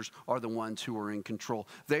Caesars are the ones who are in control.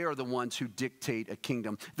 They are the ones who dictate a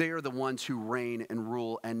kingdom. They are the ones who reign and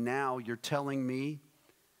rule. And now you're telling me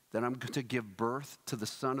that I'm going to give birth to the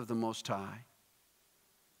Son of the Most High?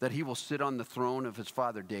 That he will sit on the throne of his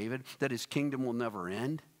father David? That his kingdom will never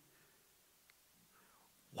end?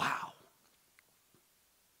 Wow.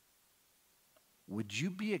 Would you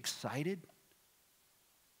be excited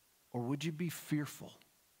or would you be fearful?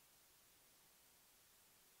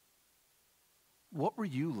 What were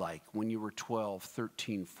you like when you were 12,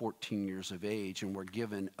 13, 14 years of age and were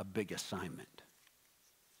given a big assignment?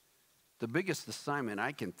 The biggest assignment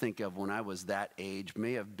I can think of when I was that age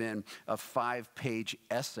may have been a 5-page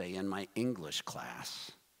essay in my English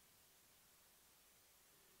class.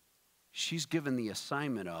 She's given the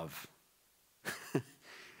assignment of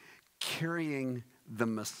carrying the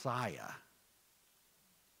Messiah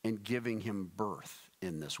and giving him birth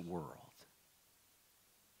in this world.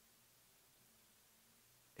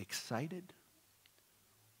 Excited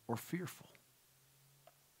or fearful?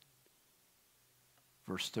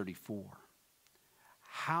 Verse 34.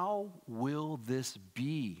 How will this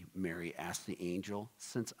be, Mary asked the angel,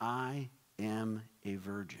 since I am a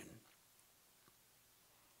virgin?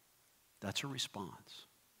 That's her response.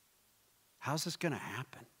 How's this going to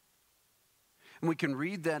happen? And we can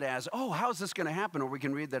read that as, oh, how's this going to happen? Or we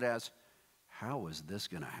can read that as, how is this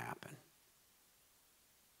going to happen?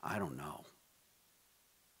 I don't know.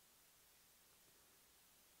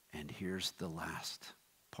 And here's the last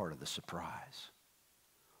part of the surprise.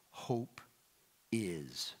 Hope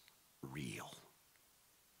is real.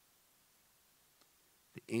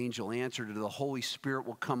 The angel answered her, the Holy Spirit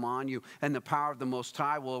will come on you, and the power of the Most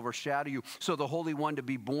High will overshadow you. So the Holy One to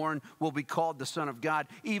be born will be called the Son of God.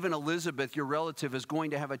 Even Elizabeth, your relative, is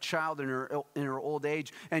going to have a child in her old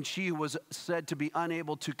age, and she who was said to be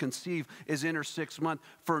unable to conceive is in her 6th month.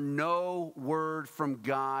 For no word from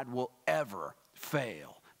God will ever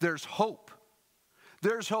fail. There's hope.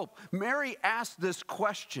 There's hope. Mary asked this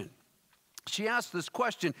question. She asked this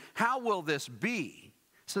question, how will this be?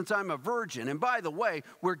 Since I'm a virgin. And by the way,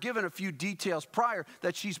 we're given a few details prior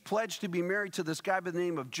that she's pledged to be married to this guy by the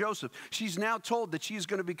name of Joseph. She's now told that she's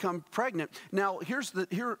going to become pregnant. Now, here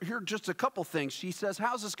are just a couple things. She says,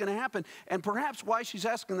 how's this going to happen? And perhaps why she's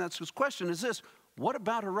asking that question is this: what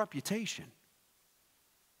about her reputation?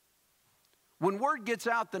 When word gets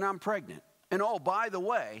out that I'm pregnant, and oh, by the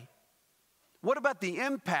way, what about the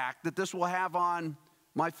impact that this will have on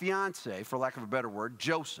my fiance, for lack of a better word,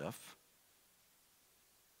 Joseph?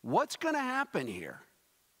 What's going to happen here?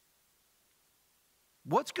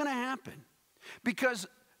 What's going to happen? Because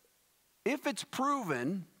if it's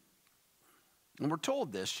proven, and we're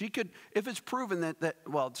told this, if it's proven that,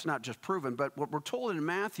 well, it's not just proven, but what we're told in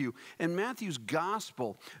Matthew's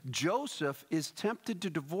gospel, Joseph is tempted to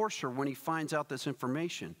divorce her when he finds out this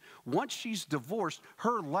information. Once she's divorced,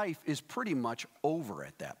 her life is pretty much over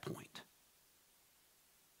at that point.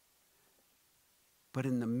 But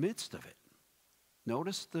in the midst of it,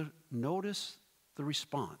 notice the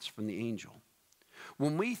response from the angel.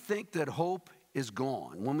 When we think that hope is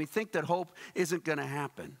gone, when we think that hope isn't going to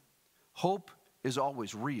happen, hope is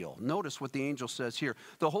always real. Notice what the angel says here.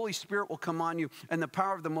 The Holy Spirit will come on you, and the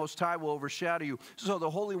power of the Most High will overshadow you. So the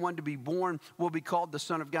Holy One to be born will be called the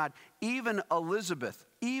Son of God. Even Elizabeth,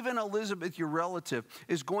 your relative,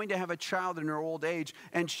 is going to have a child in her old age,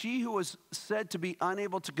 and she who is said to be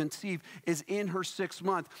unable to conceive is in her 6th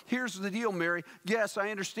month. Here's the deal, Mary. Yes, I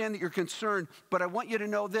understand that you're concerned, but I want you to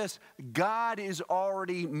know this: God is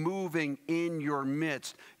already moving in your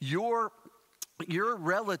midst. Your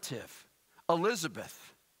relative,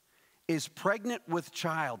 Elizabeth, is pregnant with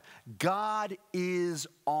child. God is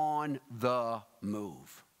on the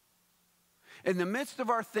move. In the midst of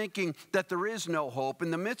our thinking that there is no hope,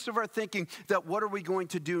 in the midst of our thinking that what are we going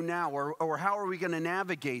to do now, or how are we going to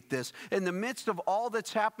navigate this, in the midst of all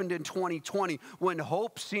that's happened in 2020, when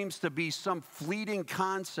hope seems to be some fleeting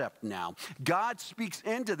concept now, God speaks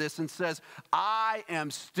into this and says, I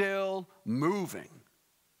am still moving,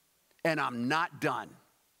 and I'm not done.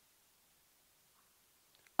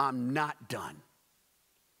 I'm not done.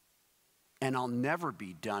 And I'll never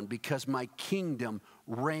be done, because my kingdom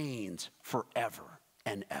reigns forever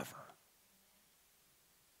and ever.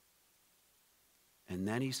 And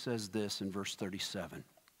then he says this in verse 37.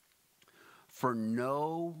 For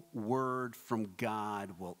no word from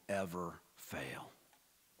God will ever fail.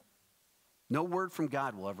 No word from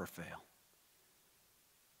God will ever fail.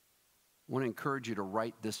 I want to encourage you to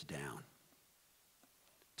write this down.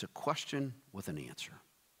 It's a question with an answer.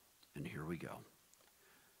 And here we go.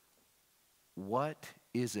 What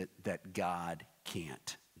is it that God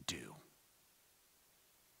can't do?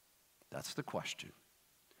 That's the question.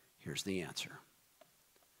 Here's the answer.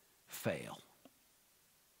 Fail.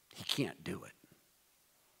 He can't do it.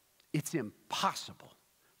 It's impossible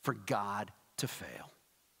for God to fail.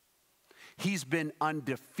 He's been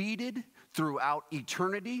undefeated throughout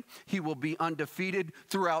eternity. He will be undefeated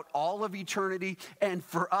throughout all of eternity. And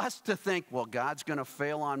for us to think, well, God's going to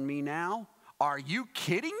fail on me now? Are you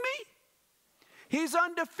kidding me? He's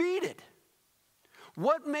undefeated.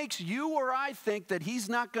 What makes you or I think that he's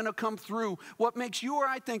not going to come through? What makes you or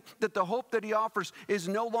I think that the hope that he offers is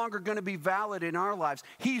no longer going to be valid in our lives?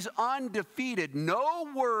 He's undefeated. No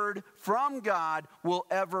word from God will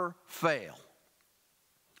ever fail.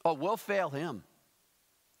 Oh, we'll fail him.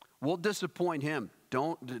 We'll disappoint him.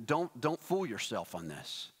 Don't fool yourself on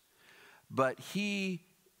this. But he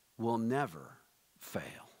will never fail.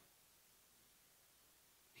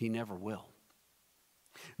 He never will.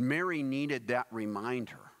 Mary needed that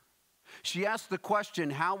reminder. She asked the question,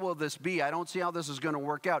 how will this be? I don't see how this is going to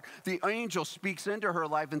work out. The angel speaks into her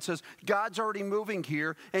life and says, God's already moving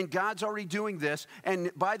here, and God's already doing this.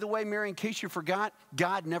 And by the way, Mary, in case you forgot,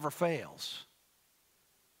 God never fails.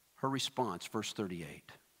 Her response, verse 38.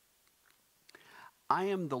 I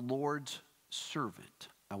am the Lord's servant.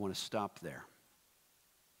 I want to stop there.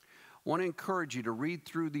 I want to encourage you to read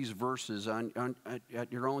through these verses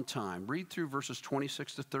at your own time. Read through verses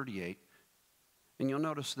 26 to 38, and you'll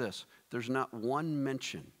notice this. There's not one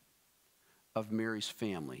mention of Mary's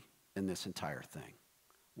family in this entire thing.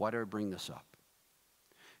 Why do I bring this up?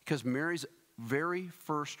 Because Mary's very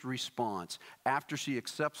first response after she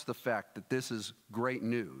accepts the fact that this is great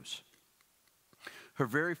news, Her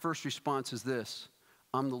very first response is this: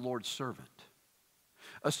 I'm the Lord's servant.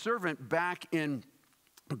 A servant back in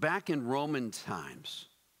Roman times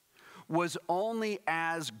was only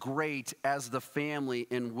as great as the family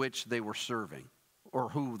in which they were serving or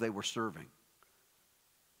who they were serving.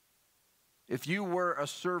 If you were a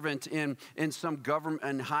servant in some government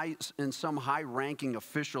in some high-ranking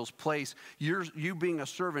official's place, you being a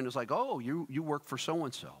servant is like, oh, you work for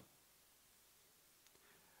so-and-so.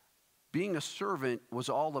 Being a servant was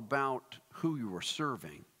all about who you were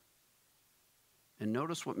serving. And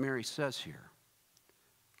notice what Mary says here.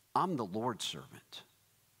 I'm the Lord's servant.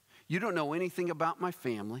 You don't know anything about my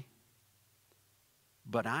family,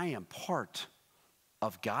 but I am part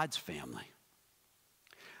of God's family.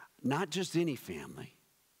 Not just any family,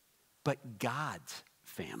 but God's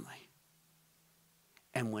family.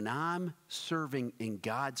 And when I'm serving in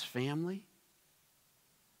God's family,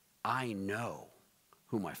 I know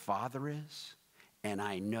who my Father is, and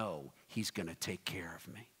I know He's going to take care of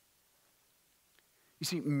me. You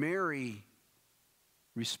see, Mary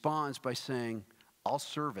responds by saying, I'll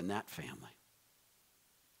serve in that family.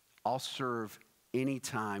 I'll serve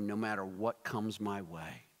anytime, no matter what comes my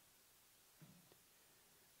way.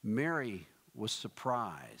 Mary was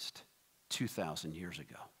surprised 2,000 years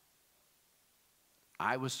ago.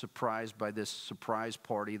 I was surprised by this surprise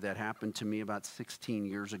party that happened to me about 16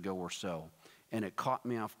 years ago or so, and it caught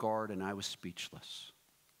me off guard, and I was speechless.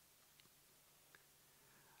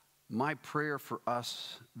 My prayer for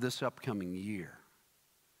us this upcoming year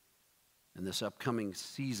and this upcoming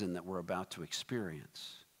season that we're about to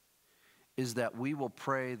experience is that we will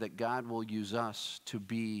pray that God will use us to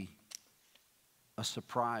be a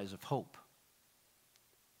surprise of hope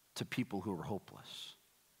to people who are hopeless.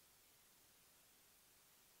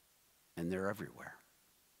 And they're everywhere.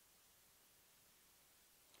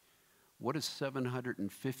 What is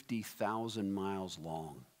 750,000 miles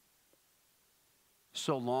long?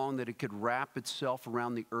 So long that it could wrap itself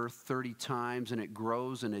around the earth 30 times, and it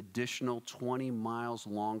grows an additional 20 miles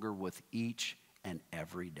longer with each and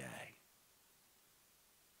every day.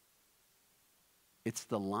 It's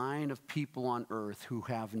the line of people on earth who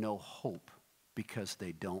have no hope because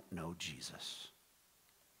they don't know Jesus.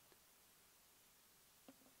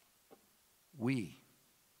 We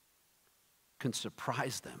can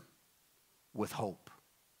surprise them with hope.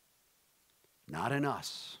 Not in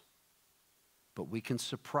us, but we can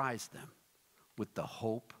surprise them with the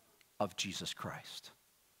hope of Jesus Christ.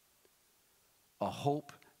 A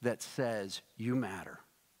hope that says, you matter.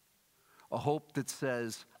 A hope that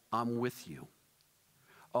says, I'm with you.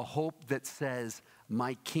 A hope that says,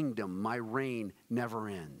 my kingdom, my reign never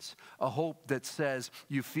ends. A hope that says,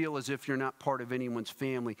 you feel as if you're not part of anyone's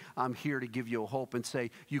family. I'm here to give you a hope and say,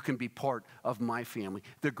 you can be part of my family,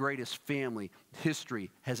 the greatest family history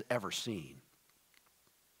has ever seen.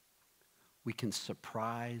 We can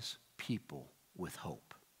surprise people with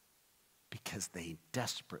hope because they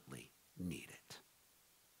desperately need it.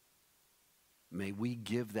 May we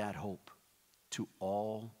give that hope to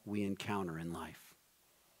all we encounter in life.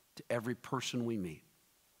 To every person we meet,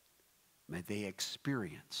 may they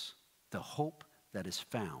experience the hope that is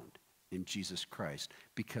found in Jesus Christ,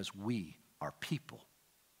 because we are people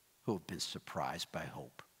who have been surprised by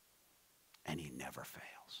hope, and He never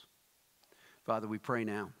fails. Father, we pray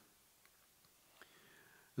now,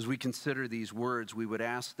 as we consider these words, we would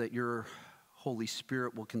ask that your Holy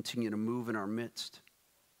Spirit will continue to move in our midst.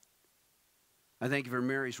 I thank you for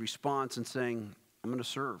Mary's response in saying, I'm going to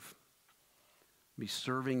serve. Be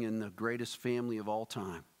serving in the greatest family of all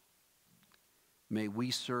time. May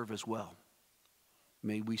we serve as well.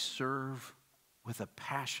 May we serve with a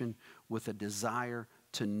passion, with a desire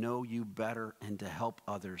to know you better and to help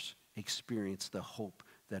others experience the hope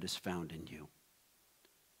that is found in you.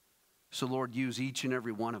 So Lord, use each and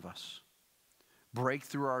every one of us. Break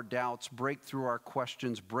through our doubts, break through our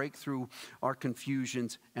questions, break through our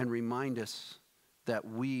confusions, and remind us that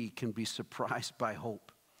we can be surprised by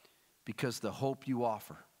hope. Because the hope you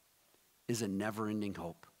offer is a never-ending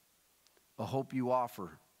hope. A hope you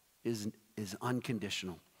offer is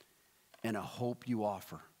unconditional. And a hope you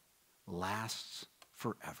offer lasts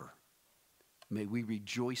forever. May we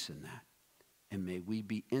rejoice in that. And may we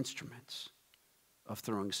be instruments of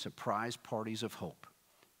throwing surprise parties of hope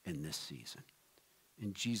in this season.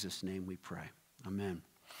 In Jesus' name we pray. Amen.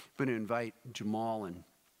 I'm going to invite Jamal and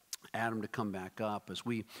Adam to come back up as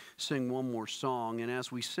we sing one more song. And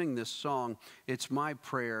as we sing this song, it's my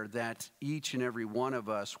prayer that each and every one of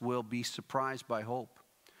us will be surprised by hope.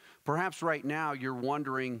 Perhaps right now you're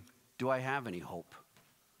wondering, do I have any hope?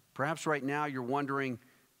 Perhaps right now you're wondering,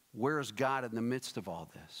 where is God in the midst of all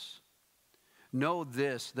this? Know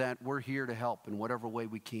this, that we're here to help in whatever way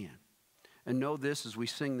we can. And know this, as we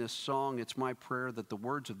sing this song, it's my prayer that the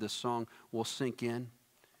words of this song will sink in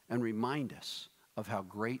and remind us of how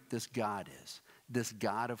great this God is, this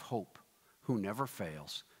God of hope who never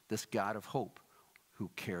fails, this God of hope who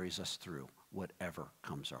carries us through whatever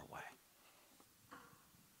comes our way.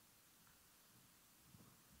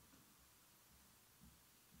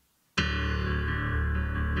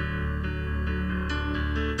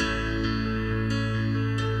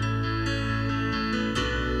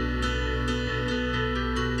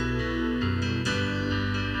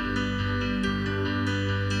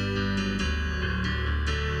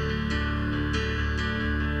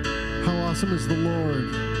 Awesome is the Lord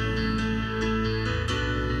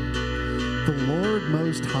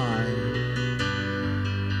Most High.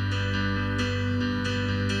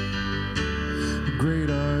 Great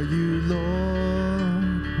are you, Lord,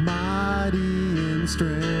 mighty in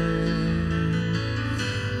strength.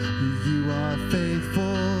 You are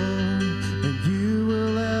faithful, and you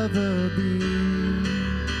will ever be.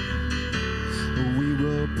 We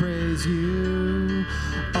will praise you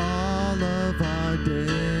all of our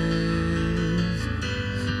days.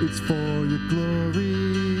 It's for your glory,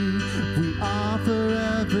 we offer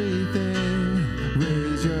everything.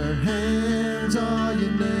 Raise your hands, all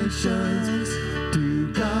your nations,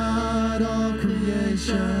 to God, all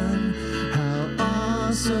creation. How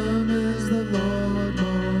awesome is the Lord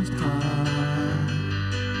Most High.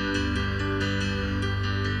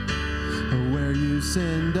 Where you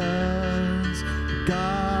send us,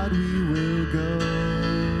 God, we will go.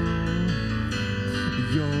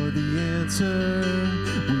 You're the answer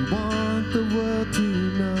we want the world to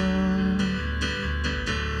know.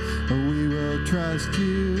 We will trust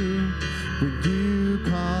you when you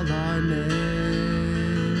call our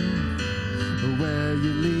name. Where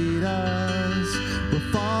you lead us,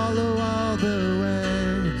 we'll follow all the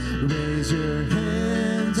way. Raise your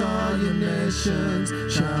hands, all your nations,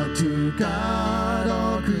 shout to God,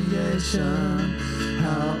 all creation.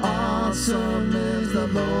 How awesome is the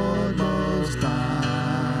Lord Most High.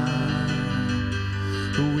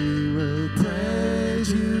 We will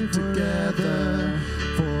praise you together,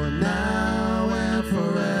 for now and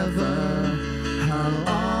forever. How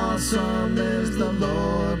awesome is the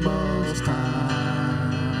Lord Most High.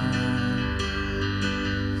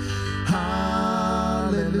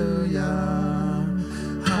 Hallelujah,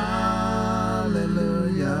 hallelujah.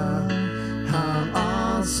 How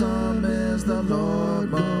awesome is the Lord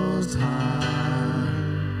Most High.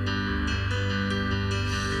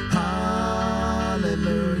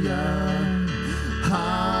 Hallelujah,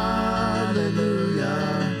 hallelujah.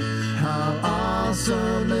 How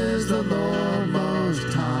awesome is the Lord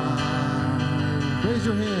Most High. Raise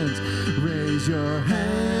your hands, raise your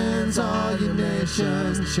hands, all you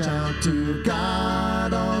nations. Shout to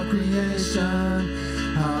God, all creation.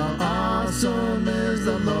 How awesome is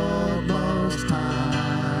the Lord Most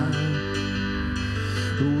High.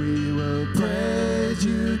 We will praise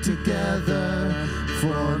you together,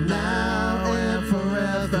 for now and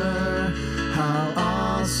forever. How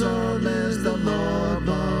awesome is the Lord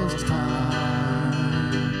Most High.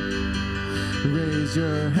 Raise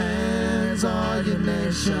your hands, all your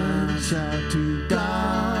nations. Shout to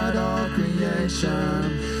God, all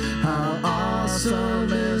creation. How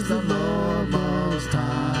awesome is the Lord Most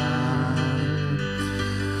High.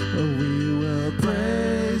 We will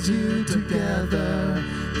praise you together,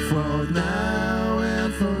 for now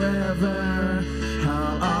and forever.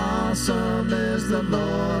 How awesome is the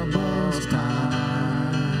Lord Most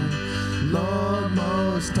High, Lord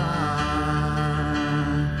Most High.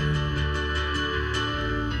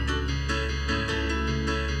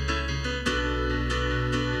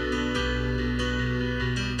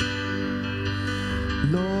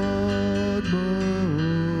 Lord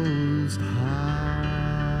Most High.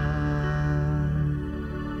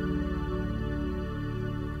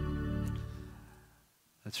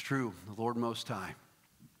 That's true, the Lord Most High.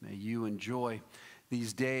 May you enjoy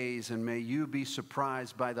these days, and may you be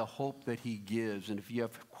surprised by the hope that he gives. And if you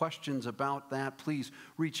have questions about that, please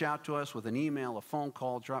reach out to us with an email, a phone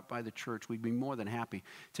call, drop by the church. We'd be more than happy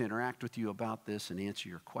to interact with you about this and answer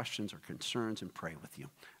your questions or concerns and pray with you.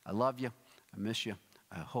 I love you. I miss you.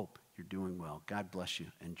 I hope you're doing well. God bless you.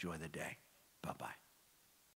 Enjoy the day. Bye-bye.